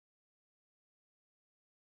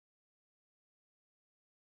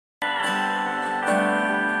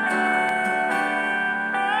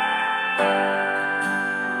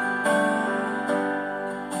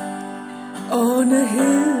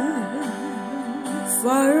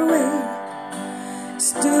far away,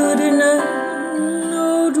 stood in an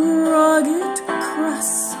old rugged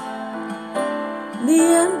cross, the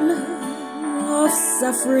emblem of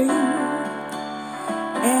suff'ring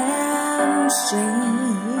and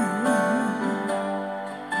shame.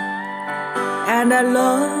 And I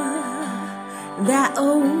love that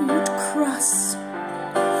old cross,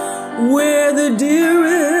 where the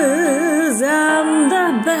dearest and the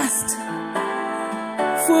best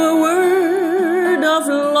for a word of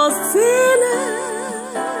lost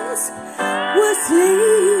sinners was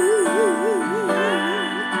slain.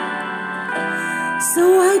 So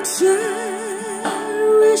I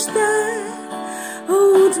cherish that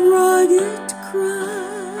old rugged cross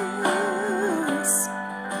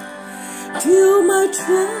till my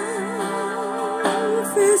trophies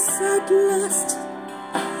at last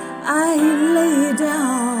I lay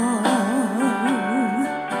down.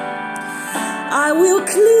 I will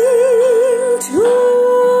cling to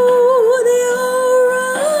the old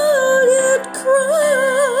rugged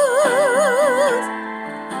cross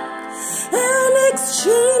and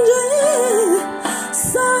exchange it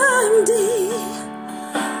someday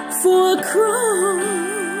for a crown.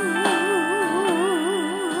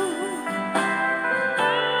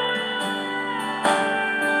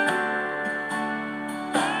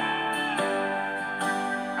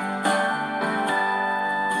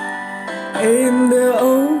 In the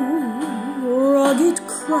old rugged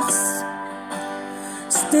cross,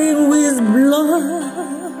 stained with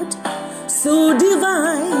blood so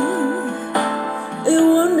divine, a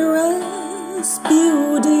wondrous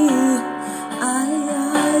beauty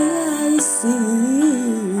I see.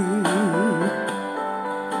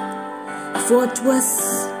 For 'twas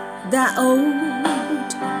that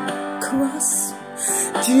old cross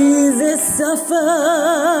Jesus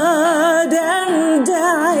suffered and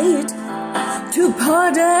died to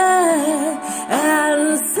pardon and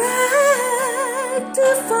sanctify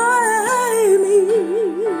me.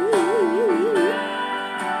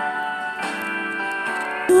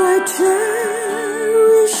 So I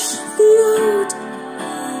cherish the old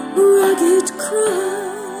rugged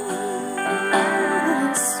cross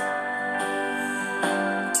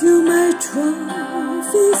till my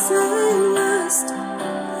trophies at last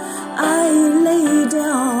I lay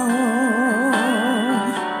down.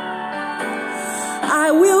 I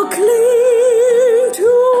will cling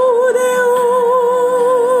to the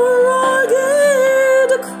old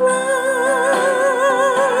rugged cross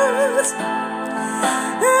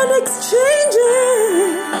and exchange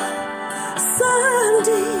it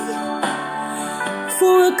someday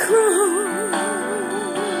for a crown.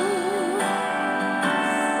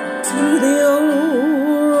 To the old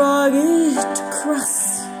rugged cross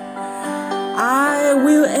I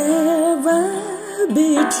will ever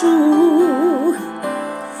be true.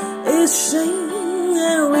 Its shame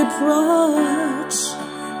and reproach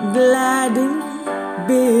gladly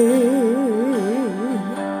bear,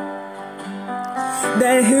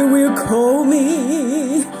 that He will call me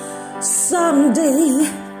someday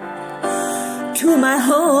to my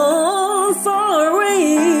home far away,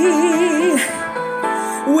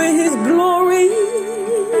 with His glory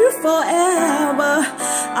forever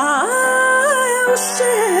I'll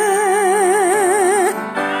share.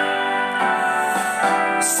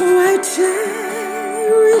 So I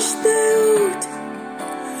cherish the old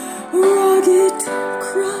rugged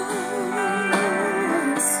cross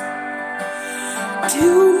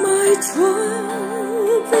till my trial